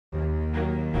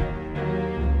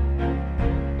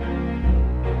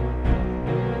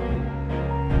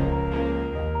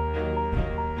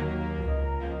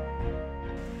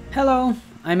Hello,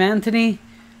 I'm Anthony.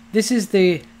 This is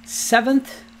the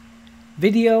 7th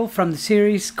video from the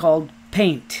series called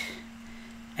Paint.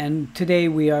 And today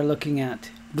we are looking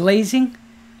at glazing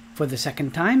for the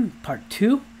second time, part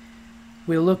 2.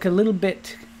 We'll look a little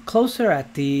bit closer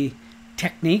at the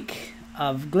technique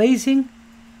of glazing,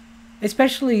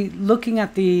 especially looking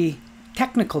at the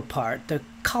technical part, the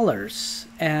colors,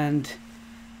 and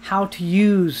how to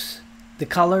use the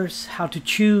colors, how to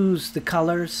choose the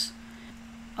colors.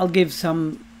 I'll give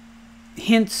some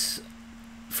hints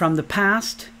from the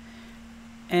past,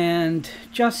 and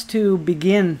just to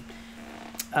begin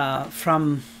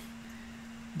from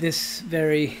this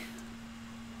very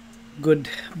good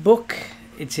book,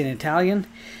 it's in Italian,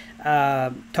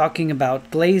 talking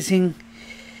about glazing.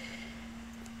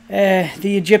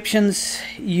 The Egyptians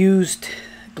used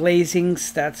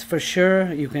glazings, that's for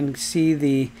sure. You can see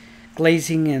the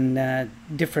glazing in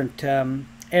different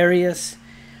areas.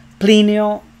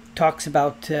 Plinio talks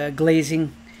about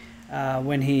glazing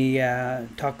when he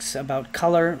talks about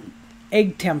color.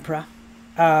 Egg tempera.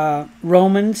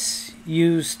 Romans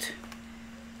used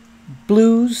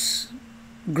blues,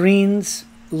 greens,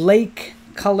 lake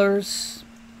colors,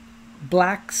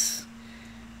 blacks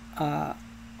on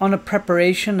a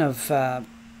preparation of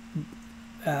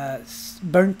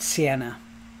burnt sienna.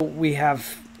 We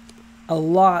have a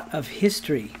lot of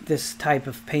history, this type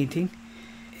of painting.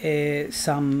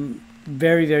 Some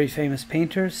very, very famous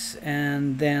painters,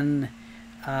 and then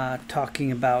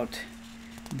talking about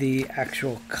the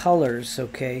actual colors.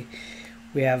 Okay,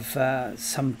 we have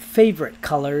some favorite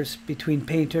colors between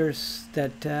painters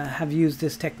that have used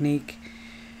this technique.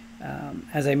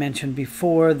 As I mentioned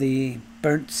before, the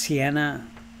burnt sienna,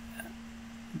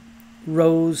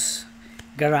 rose,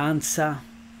 garanza,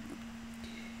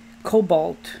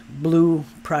 cobalt blue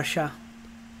Prussia,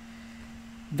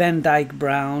 Van Dyke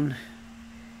brown,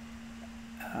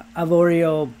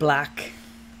 Avorio black.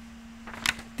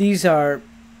 These are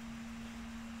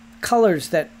colors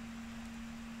that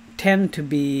tend to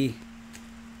be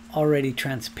already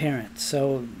transparent,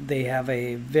 so they have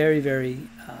a very, very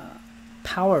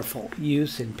powerful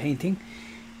use in painting.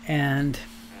 And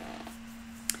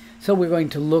so we're going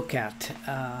to look at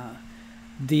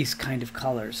these kind of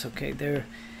colors. Okay,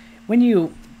 when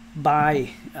you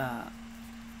buy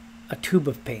a tube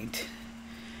of paint,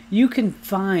 you can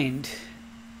find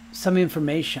some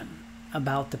information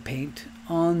about the paint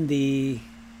on the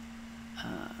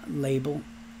label.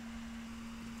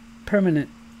 Permanent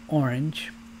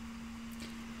orange,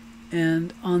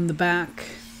 and on the back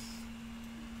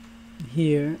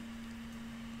here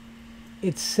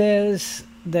it says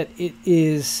that it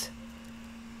is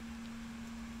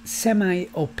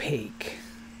semi-opaque.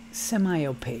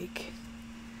 Semi-opaque.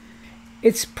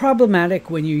 It's problematic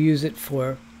when you use it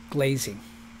for glazing.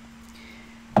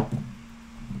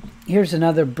 Here's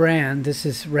another brand. This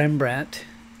is Rembrandt,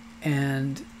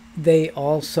 and they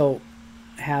also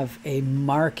have a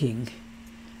marking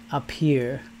up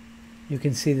here. You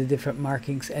can see the different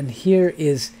markings, and here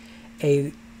is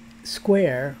a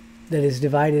square that is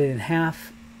divided in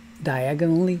half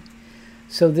diagonally.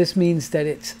 So this means that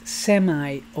it's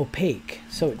semi-opaque.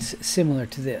 So it's similar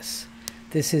to this.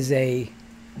 This is a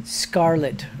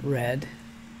scarlet red,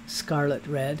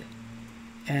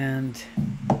 and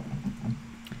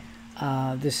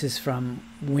this is from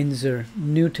Winsor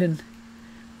Newton.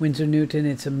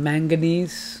 It's a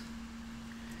manganese.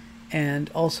 And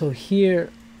also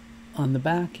here on the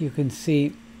back you can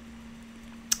see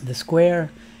the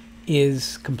square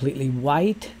is completely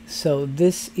white, so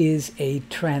this is a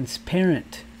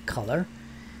transparent color,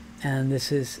 and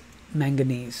this is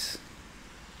manganese.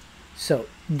 So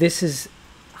this is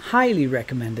highly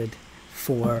recommended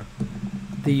for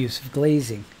the use of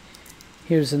glazing.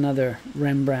 Here's another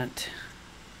Rembrandt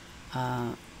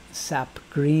sap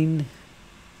green,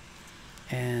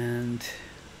 and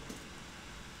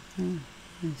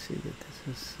let's see that this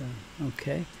is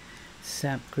okay,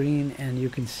 sap green, and you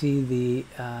can see the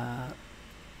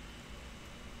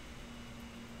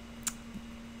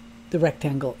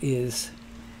rectangle is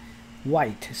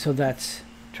white, so that's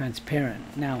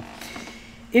transparent. Now,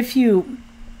 if you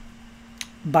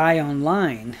buy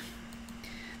online,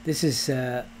 this is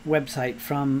a website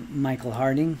from Michael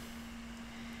Harding,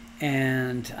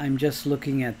 and I'm just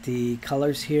looking at the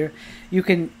colors here. You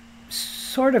can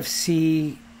sort of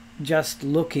see, just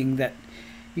looking, that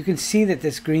you can see that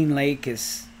this green lake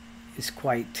is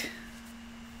quite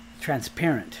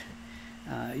transparent.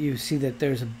 You see that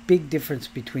there's a big difference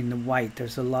between the white.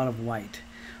 There's a lot of white.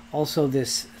 Also,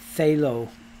 this phthalo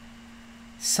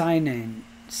cyanine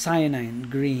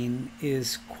green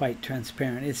is quite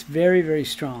transparent. It's very, very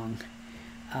strong.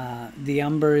 The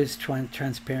umber is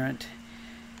transparent,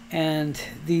 and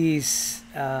these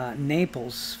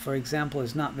Naples, for example,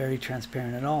 is not very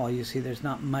transparent at all. You see there's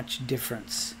not much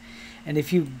difference. And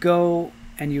if you go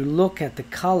and you look at the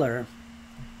color,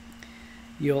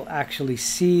 you'll actually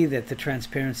see that the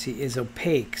transparency is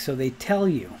opaque. So they tell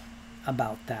you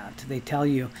about that. They tell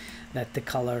you that the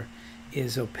color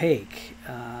is opaque.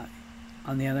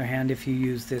 On the other hand, if you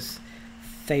use this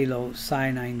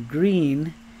phthalocyanine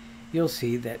green, you'll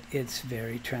see that it's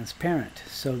very transparent.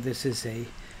 So this is a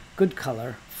good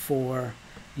color for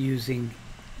using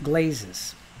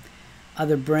glazes.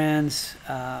 Other brands,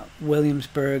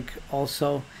 Williamsburg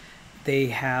also, they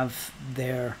have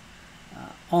their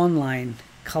online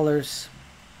colors,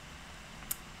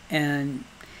 and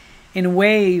in a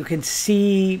way you can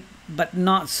see, but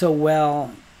not so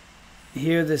well.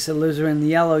 Here, this alizarin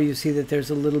yellow, you see that there's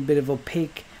a little bit of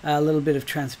opaque, a little bit of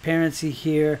transparency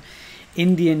here.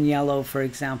 Indian yellow, for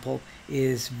example,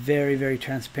 is very, very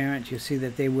transparent. You see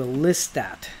that they will list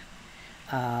that,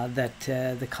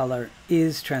 the color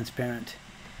is transparent.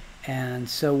 And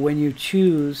so when you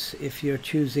choose, if you're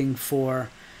choosing for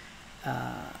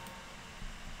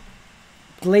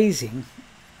glazing,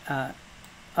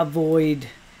 avoid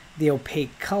the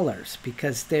opaque colors,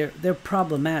 because they're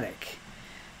problematic.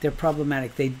 They're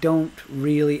problematic. They don't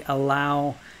really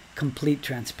allow complete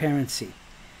transparency.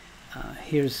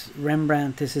 Here's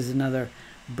Rembrandt. This is another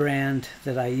brand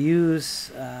that I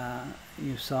use.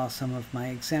 You saw some of my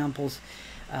examples.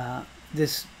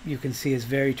 This, you can see, is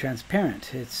very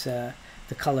transparent. It's the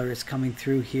color is coming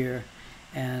through here,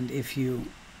 and if you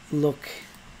look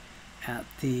at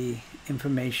the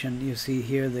information, you see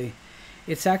here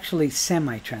it's actually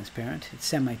semi-transparent. It's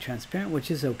semi-transparent, which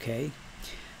is okay.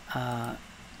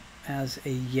 As a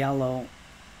yellow,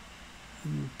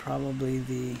 probably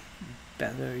the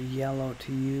better yellow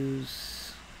to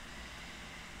use.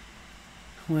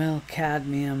 Well,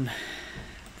 cadmium,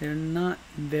 they're not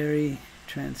very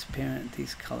transparent,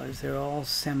 these colors. They're all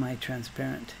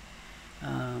semi-transparent.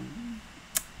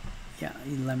 Yeah,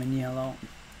 lemon yellow.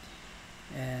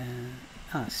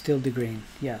 Still the green.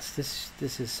 Yes, this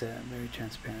is very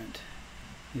transparent.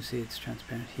 You see it's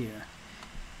transparent here.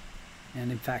 And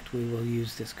in fact, we will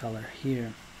use this color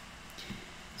here.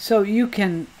 So you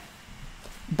can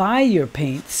buy your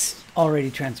paints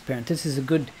already transparent. This is a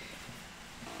good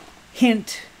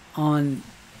hint on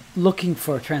looking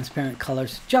for transparent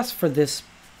colors just for this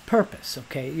purpose.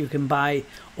 Okay, you can buy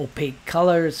opaque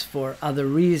colors for other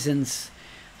reasons.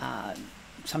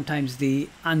 Sometimes the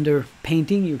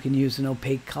underpainting, you can use an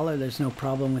opaque color. There's no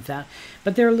problem with that,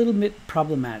 but they're a little bit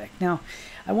problematic. Now,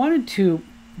 I wanted to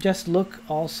just look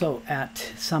also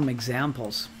at some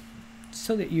examples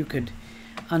so that you could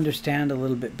understand a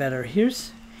little bit better.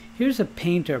 Here's a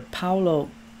painter, Paolo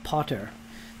Potter.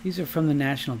 These are from the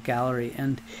National Gallery,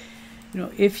 and you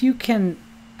know, if you can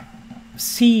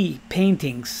see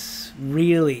paintings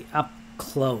really up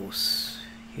close,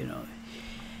 you know,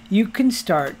 you can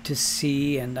start to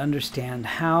see and understand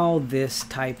how this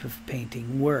type of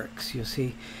painting works. You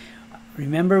see,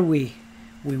 remember we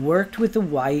worked with the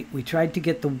white. We tried to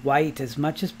get the white as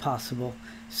much as possible.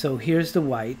 So here's the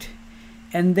white,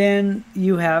 and then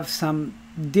you have some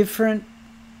different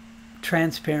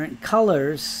transparent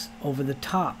colors over the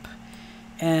top,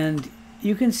 and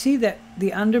you can see that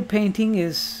the underpainting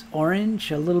is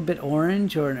orange, a little bit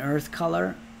orange, or an earth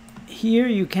color. Here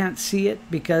you can't see it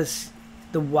because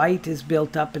the white is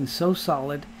built up and so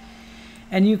solid,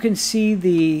 and you can see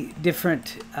the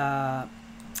different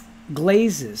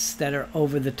glazes that are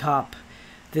over the top.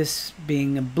 This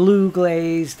being a blue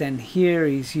glaze, then here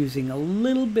he's using a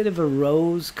little bit of a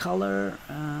rose color,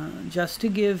 just to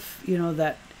give, you know,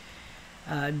 that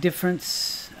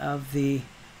difference of the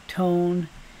tone,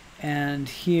 and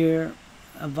here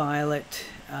a violet.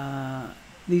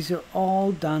 These are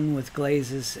all done with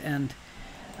glazes, and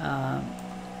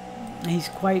he's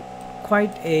quite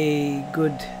a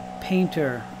good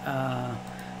painter,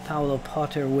 Paolo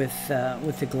Potter, with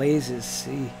the glazes.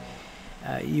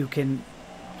 You can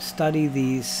study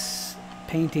these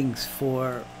paintings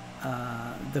for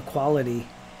the quality.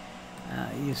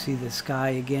 You see the sky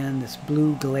again, this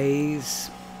blue glaze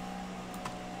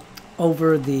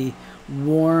over the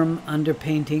warm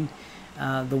underpainting.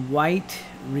 The white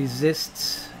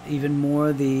resists even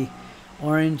more the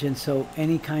orange, and so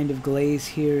any kind of glaze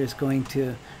here is going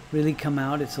to really come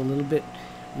out. It's a little bit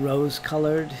rose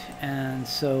colored, and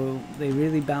so they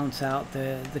really bounce out.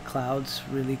 The clouds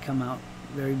really come out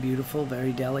very beautiful,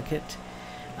 very delicate.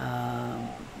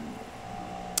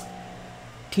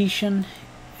 Titian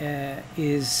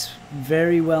is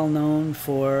very well known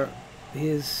for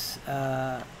his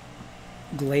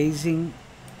glazing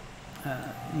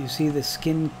You see the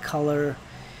skin color,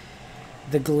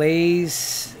 the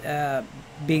glaze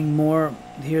being more,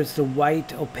 here's the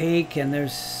white opaque, and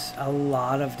there's a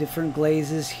lot of different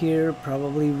glazes here,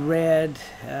 probably red,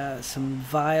 some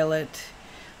violet,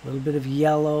 a little bit of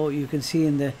yellow. You can see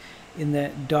in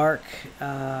the dark,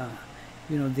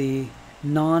 you know, the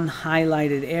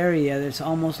non-highlighted area, there's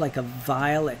almost like a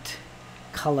violet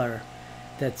color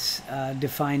that's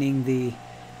defining the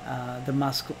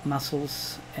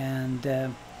muscles, and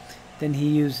then he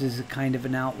uses a kind of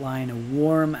an outline, a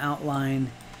warm outline.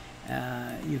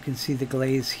 You can see the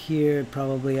glaze here,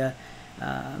 probably a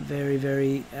very,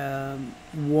 very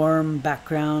warm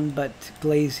background, but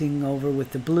glazing over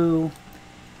with the blue.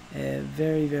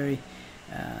 Very, very.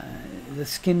 The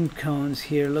skin tones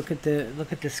here. Look at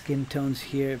the skin tones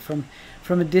here. From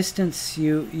a distance,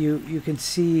 you can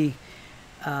see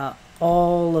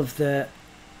all of the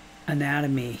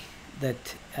anatomy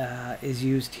that is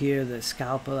used here. The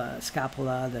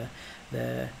scapula,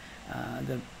 the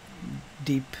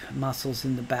deep muscles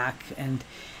in the back, and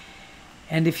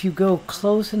if you go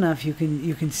close enough, you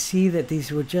can see that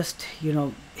these were just, you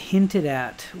know, hinted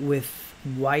at with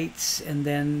whites, and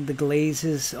then the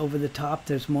glazes over the top.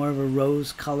 There's more of a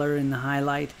rose color in the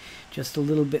highlight, just a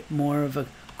little bit more of a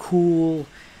cool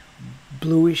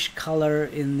bluish color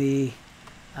in the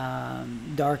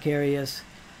dark areas.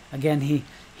 Again, he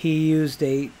used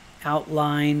a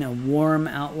outline, a warm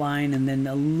outline, and then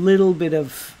a little bit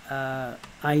of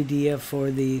idea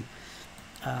for the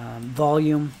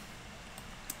volume.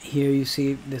 Here you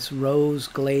see this rose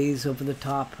glaze over the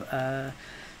top,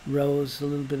 rose, a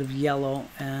little bit of yellow,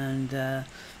 and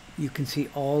you can see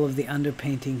all of the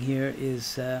underpainting here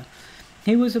is,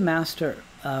 he was a master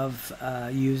of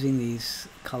using these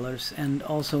colors, and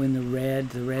also in the red.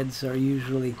 The reds are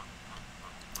usually,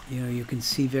 you know, you can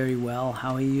see very well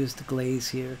how he used the glaze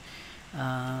here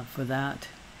for that.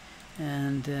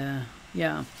 And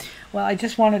yeah, well, I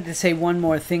just wanted to say one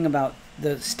more thing about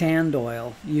the stand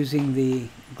oil. Using the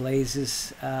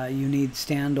glazes, you need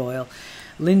stand oil.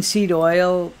 Linseed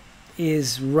oil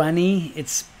is runny.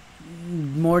 It's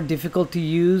more difficult to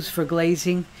use for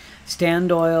glazing.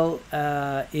 Stand oil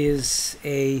is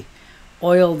a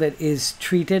oil that is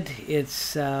treated.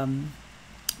 It's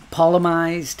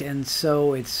polymerized, and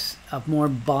so it's a more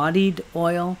bodied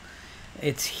oil.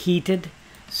 It's heated.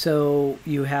 So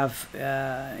you have,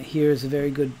 here's a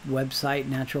very good website,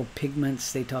 Natural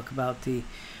Pigments. They talk about the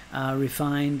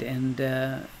refined and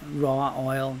raw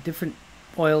oil, different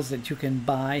oils that you can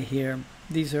buy here.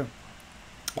 These are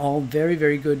all very,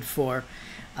 very good for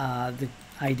the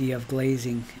idea of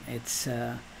glazing. It's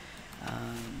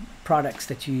products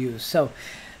that you use. So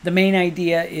the main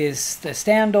idea is the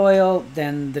stand oil,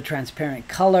 then the transparent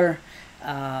color,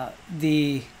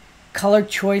 the color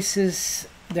choices.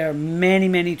 There are many,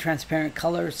 many transparent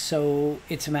colors, so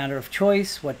it's a matter of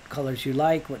choice, what colors you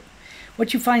like,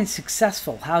 what you find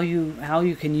successful, how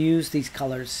you can use these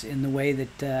colors in the way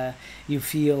that you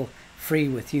feel free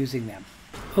with using them.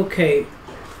 Okay,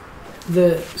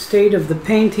 the state of the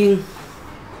painting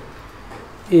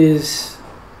is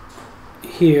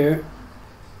here,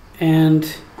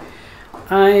 and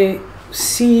I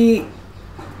see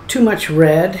too much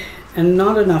red and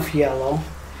not enough yellow.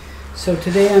 So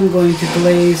today I'm going to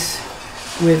glaze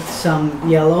with some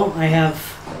yellow. I have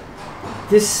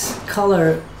this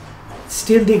color,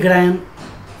 Steel de Grain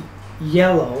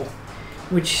yellow,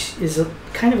 which is a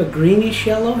kind of a greenish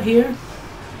yellow here.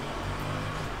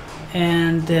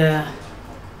 And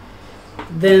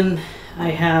then I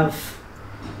have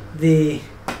the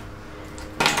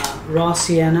raw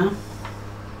sienna,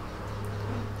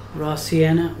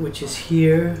 which is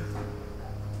here.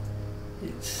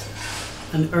 It's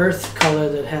an earth color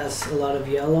that has a lot of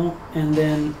yellow, and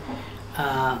then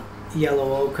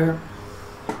yellow ochre,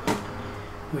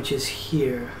 which is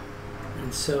here.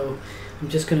 And so I'm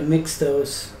just going to mix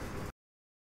those.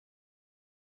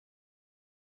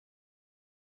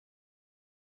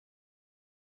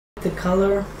 The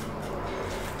color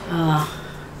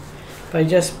by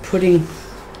just putting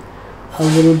a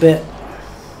little bit,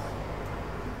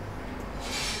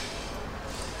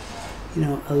 you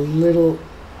know,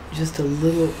 just a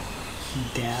little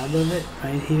dab of it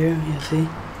right here, you see,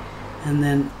 and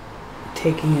then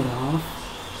taking it off.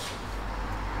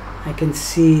 I can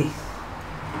see, you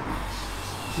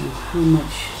know, how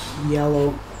much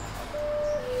yellow.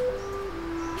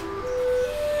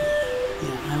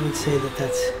 Yeah, I would say that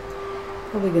that's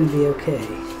probably going to be okay.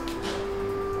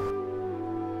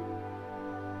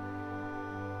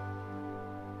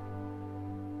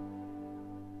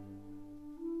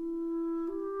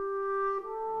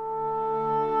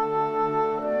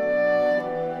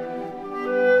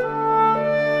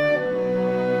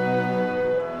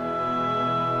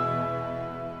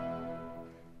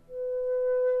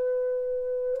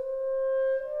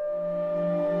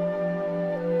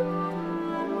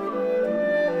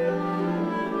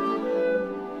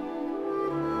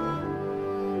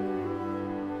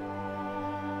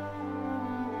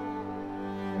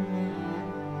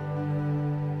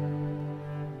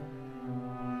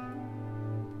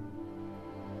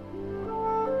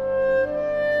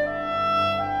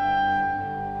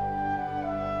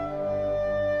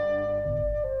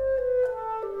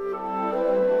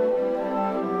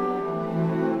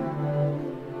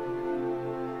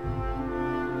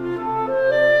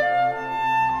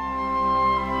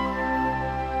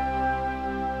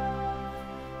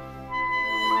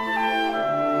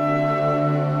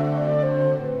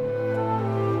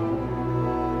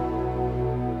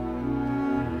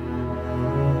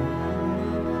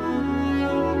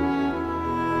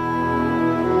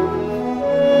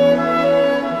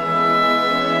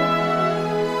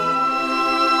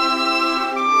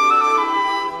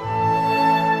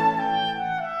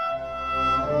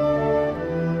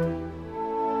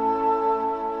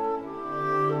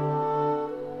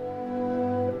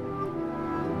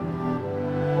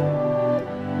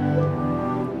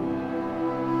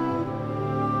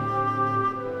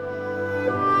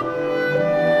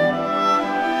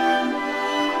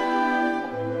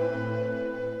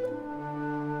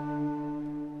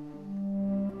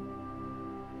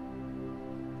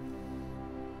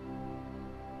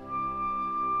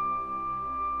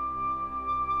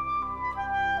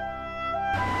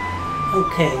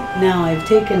 Okay, now I've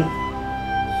taken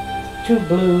two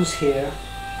blues here.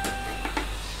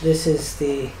 This is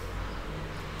the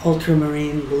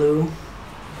ultramarine blue,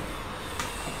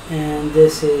 and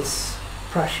this is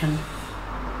Prussian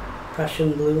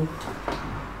blue.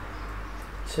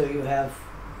 So you have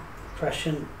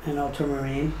Prussian and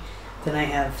ultramarine. Then I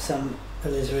have some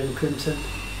alizarin crimson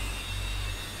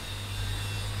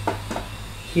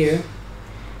here,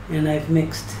 and I've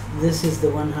mixed, this is the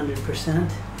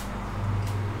 100%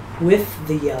 with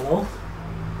the yellow,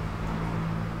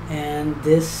 and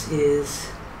this is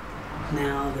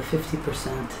now the 50%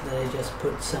 that I just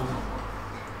put some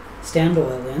stand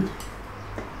oil in.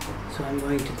 So I'm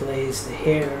going to glaze the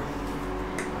hair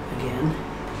again,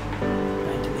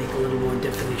 trying to make a little more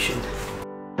definition.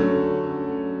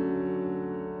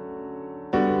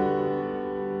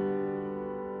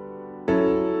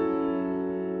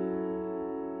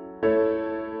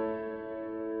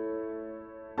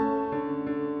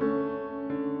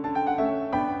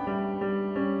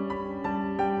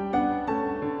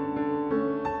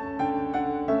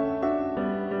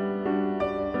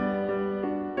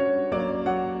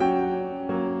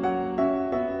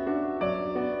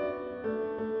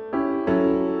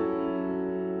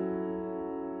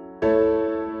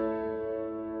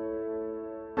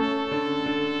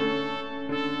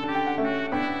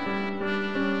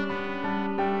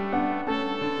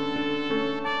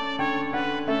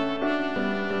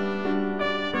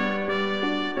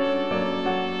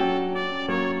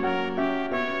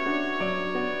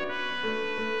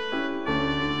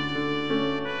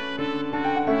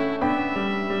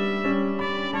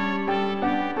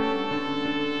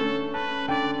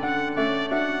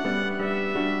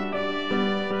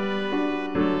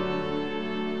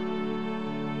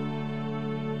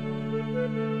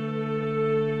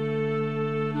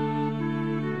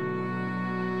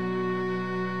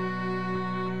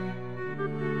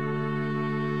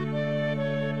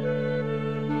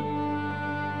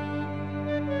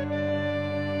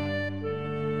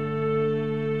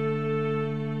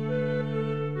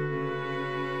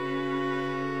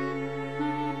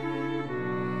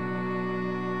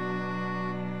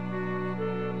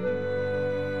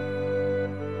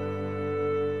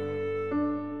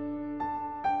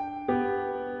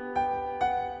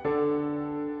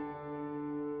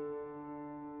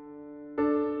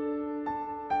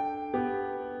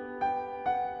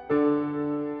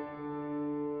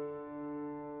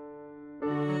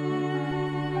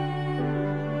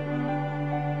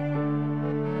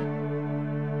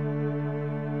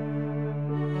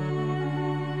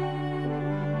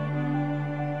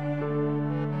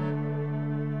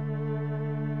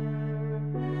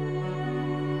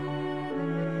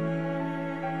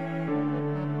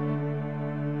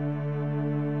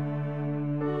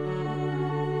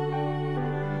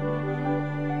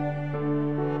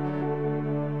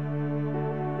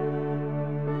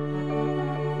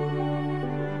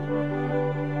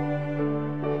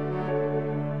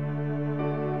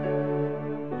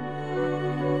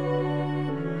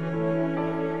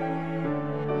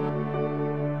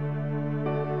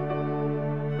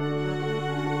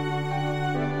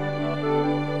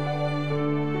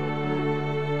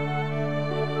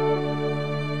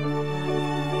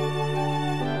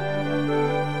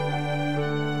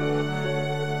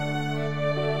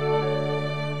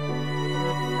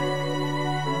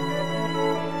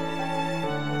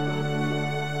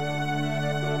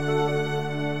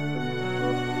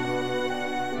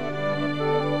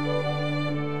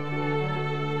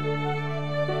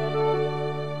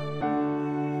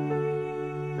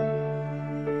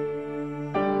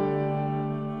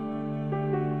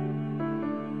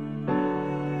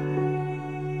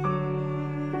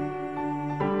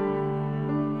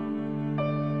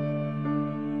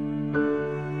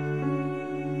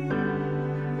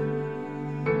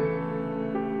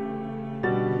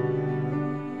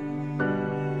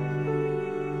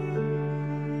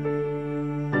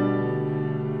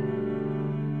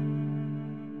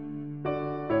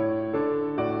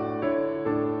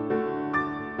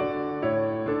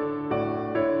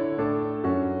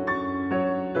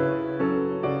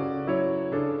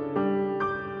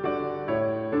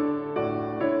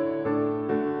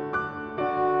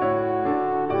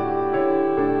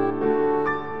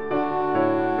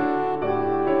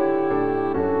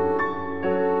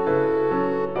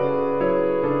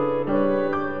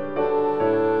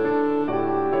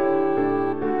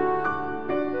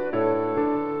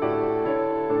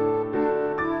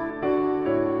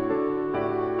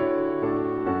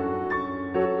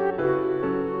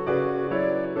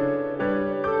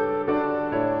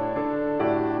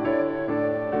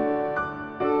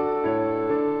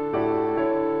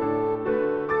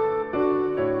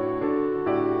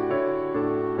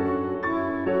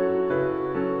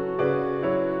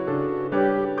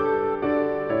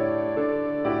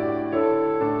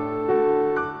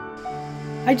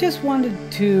 I just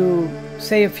wanted to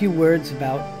say a few words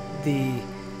about the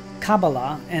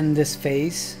Kabbalah and this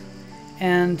phase,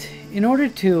 and in order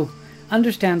to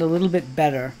understand a little bit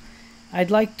better, I'd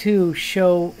like to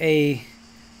show a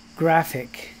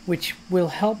graphic which will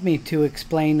help me to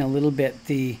explain a little bit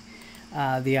the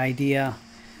idea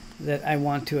that I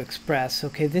want to express.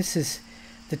 Okay, this is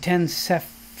the 10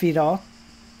 Sephirot,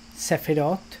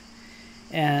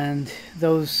 and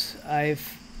those,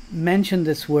 I've mentioned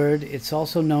this word, it's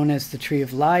also known as the Tree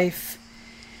of Life,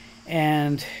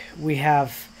 and we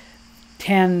have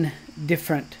 10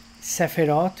 different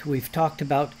Sephirot. We've talked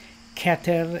about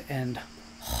Keter and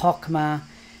Chokmah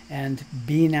and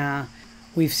Bina.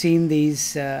 We've seen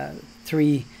these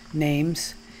three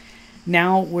names.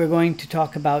 Now we're going to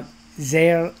talk about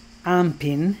Zeir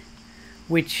Anpin,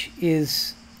 which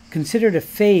is considered a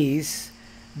phase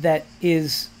that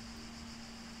is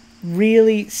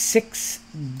really 6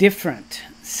 different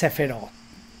Sephirot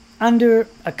under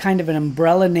a kind of an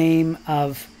umbrella name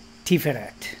of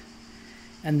Tiferet.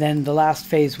 And then the last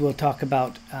phase we'll talk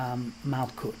about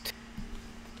Malkut.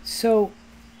 So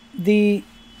the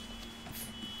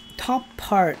top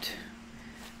part,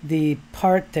 the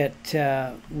part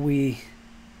that we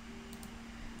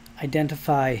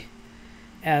identify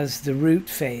as the root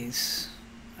phase,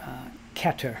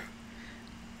 Keter,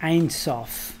 Ein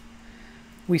Sof,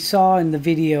 we saw in the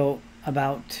video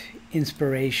about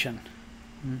inspiration.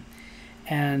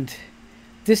 And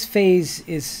this phase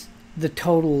is the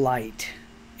total light.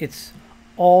 It's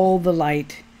all the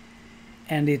light,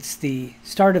 and it's the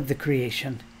start of the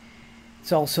creation.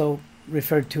 It's also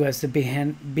referred to as the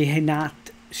Behinat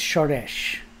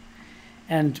Shoresh.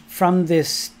 And from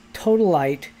this total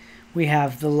light, we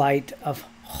have the light of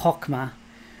Chokmah,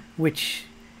 which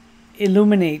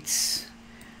illuminates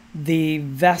the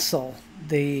vessel,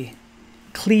 the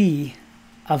Kli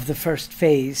of the first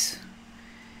phase.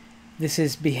 This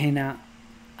is Bihena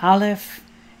Aleph,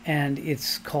 and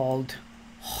it's called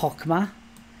Chokmah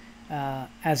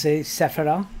as a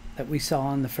Sephirah that we saw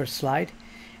on the first slide.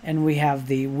 And we have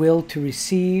the will to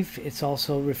receive. It's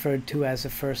also referred to as a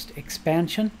first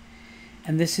expansion.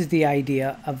 And this is the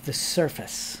idea of the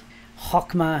surface.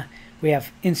 Chokmah, we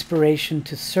have inspiration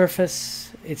to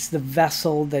surface. It's the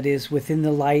vessel that is within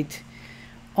the light.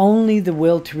 Only the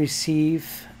will to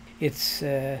receive. It's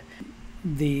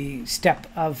the step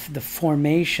of the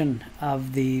formation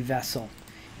of the vessel.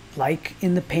 Like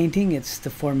in the painting, it's the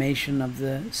formation of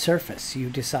the surface. You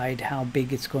decide how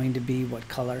big it's going to be, what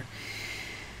color.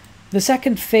 The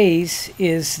second phase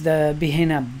is the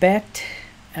Bihena Bet.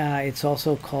 It's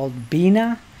also called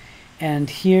Bina. And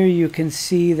here you can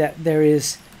see that there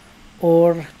is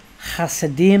Or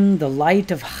Hasidim, the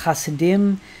light of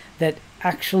Hasidim, that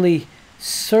actually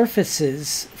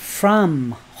surfaces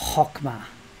from Chokmah.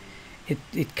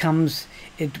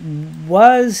 It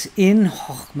was in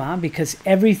Chokmah because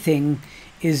everything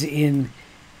is in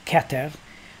Keter,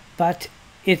 but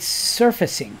it's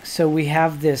surfacing. So we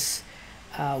have this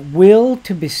will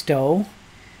to bestow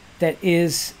that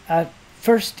is a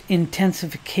first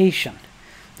intensification.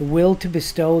 The will to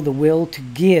bestow, the will to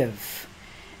give.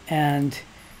 And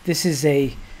this is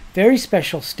a very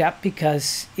special step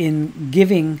because in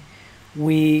giving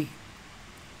we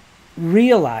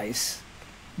realize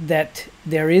that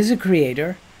there is a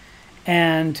creator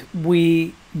and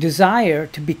we desire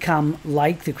to become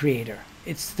like the creator.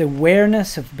 It's the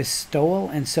awareness of bestowal,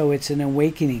 and so it's an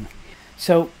awakening.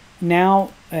 So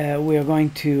now we are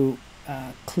going to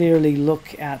clearly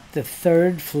look at the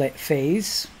third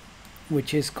phase,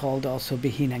 which is called also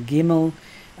Bihina Gimel.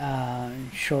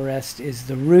 Shorest is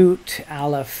the root,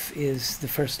 Aleph is the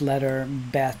first letter,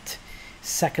 Bet,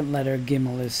 second letter,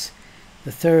 Gimel is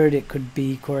the third. It could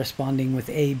be corresponding with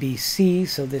A, B, C.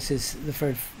 So this is the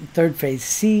third phase,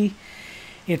 C.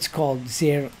 It's called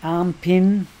Zeir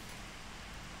Anpin,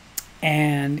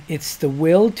 and it's the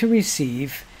will to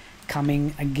receive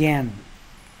coming again.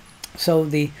 So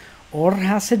the Or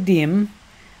Hasidim,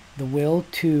 the will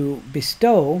to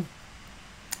bestow,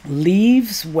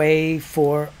 leaves way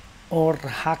for Or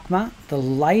Chokmah, the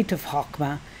light of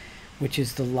Chokmah, which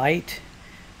is the light,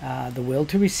 the will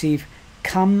to receive,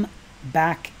 come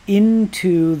back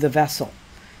into the vessel.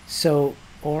 So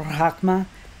Or Chokmah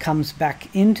comes back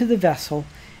into the vessel,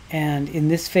 and in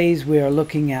this phase we are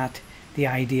looking at the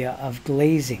idea of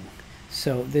glazing.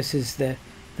 So this is the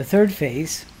third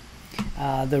phase,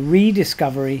 the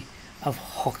rediscovery of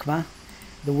Chokmah,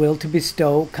 the will to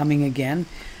bestow coming again.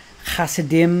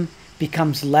 Hasidim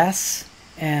becomes less,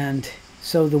 and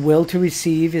so the will to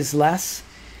receive is less.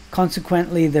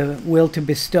 Consequently, the will to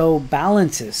bestow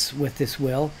balances with this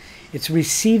will. It's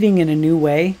receiving in a new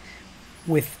way,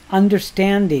 with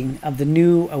understanding of the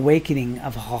new awakening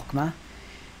of Chokmah,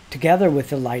 together with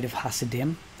the light of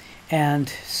Hasidim. And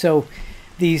so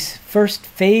these first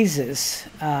phases,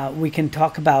 we can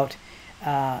talk about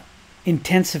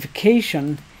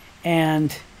intensification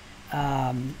and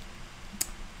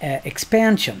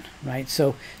expansion, right?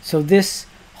 So this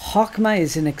Chokmah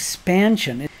is an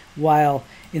expansion, while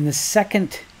in the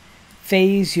second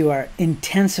phase you are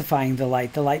intensifying the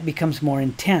light. The light becomes more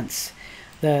intense.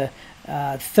 The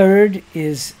third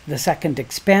is the second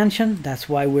expansion. That's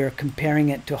why we're comparing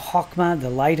it to Chokmah, the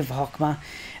light of Chokmah.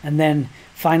 And then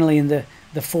finally in the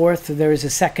fourth, there is a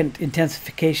second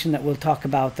intensification that we'll talk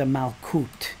about, the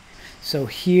Malkut. So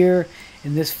here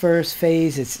in this first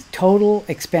phase, it's total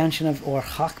expansion of Or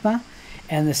Chokmah,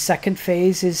 and the second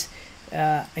phase is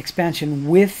expansion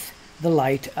with the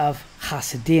light of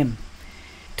Hasidim.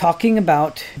 Talking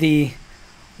about the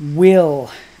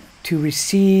will to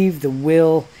receive, the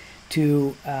will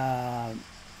to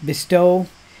bestow,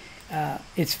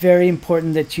 it's very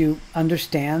important that you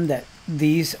understand that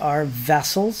these are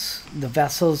vessels. The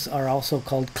vessels are also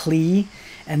called kli,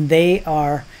 and they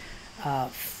are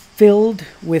filled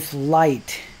with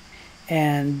light.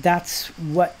 And that's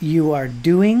what you are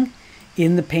doing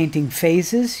in the painting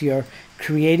phases. You're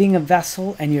creating a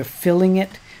vessel and you're filling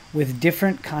it with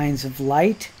different kinds of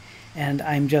light. And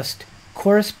I'm just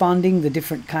corresponding the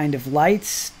different kind of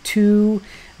lights to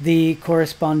the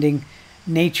corresponding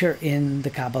nature in the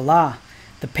Kabbalah.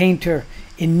 The painter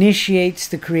initiates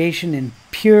the creation in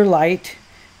pure light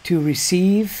to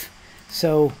receive.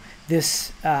 So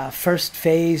this first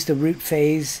phase, the root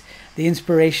phase, the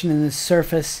inspiration in the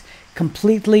surface,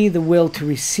 completely the will to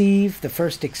receive, the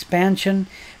first expansion.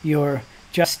 You're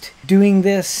just doing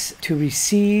this to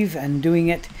receive and doing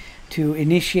it to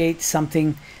initiate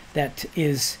something that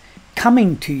is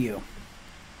coming to you.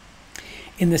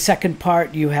 In the second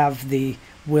part, you have the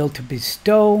will to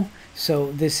bestow.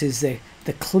 So this is the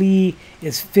kli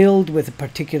is filled with a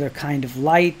particular kind of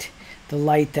light, the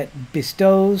light that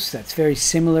bestows. That's very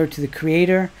similar to the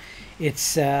Creator.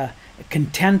 It's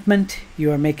contentment.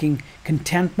 You are making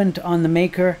contentment on the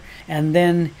maker. And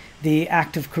then the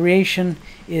act of creation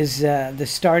is the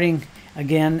starting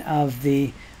again of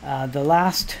the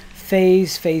last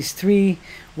phase, phase 3,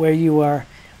 where you are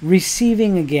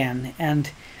receiving again. And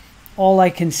all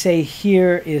I can say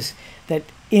here is that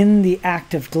in the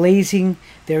act of glazing,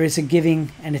 there is a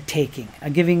giving and a taking. A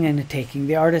giving and a taking.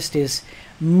 The artist is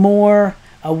more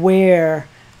aware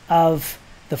of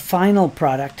the final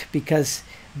product because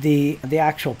the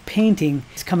actual painting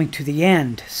is coming to the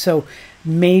end. So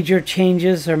major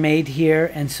changes are made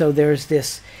here, and so there's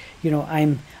this,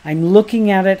 I'm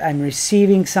looking at it, I'm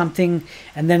receiving something,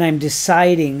 and then I'm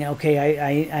deciding, okay,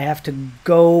 I have to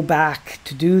go back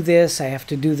to do this, I have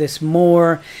to do this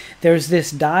more. There's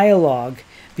this dialogue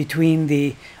between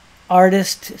the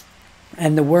artist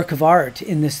and the work of art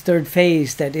in this third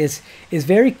phase that is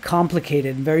very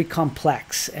complicated, very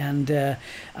complex. And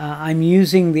I'm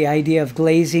using the idea of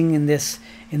glazing in this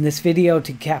video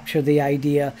to capture the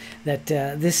idea that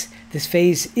this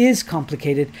phase is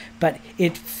complicated, but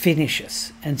it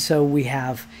finishes. And so we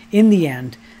have, in the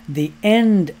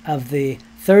end of the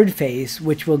third phase,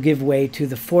 which will give way to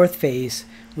the fourth phase,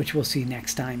 which we'll see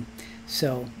next time.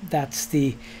 So that's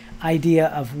the idea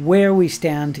of where we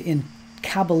stand in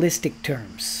Kabbalistic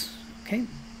terms. Okay.